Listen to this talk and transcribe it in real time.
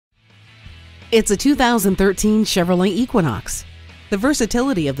It's a 2013 Chevrolet Equinox. The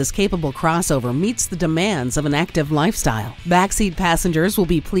versatility of this capable crossover meets the demands of an active lifestyle. Backseat passengers will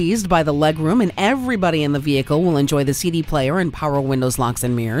be pleased by the legroom, and everybody in the vehicle will enjoy the CD player and power windows, locks,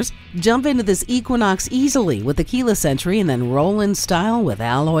 and mirrors. Jump into this Equinox easily with the keyless entry and then roll in style with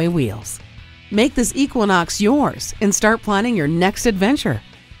alloy wheels. Make this Equinox yours and start planning your next adventure.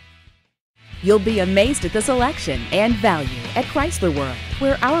 You'll be amazed at the selection and value at Chrysler World,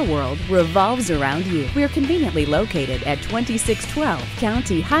 where our world revolves around you. We're conveniently located at 2612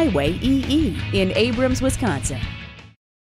 County Highway EE in Abrams, Wisconsin.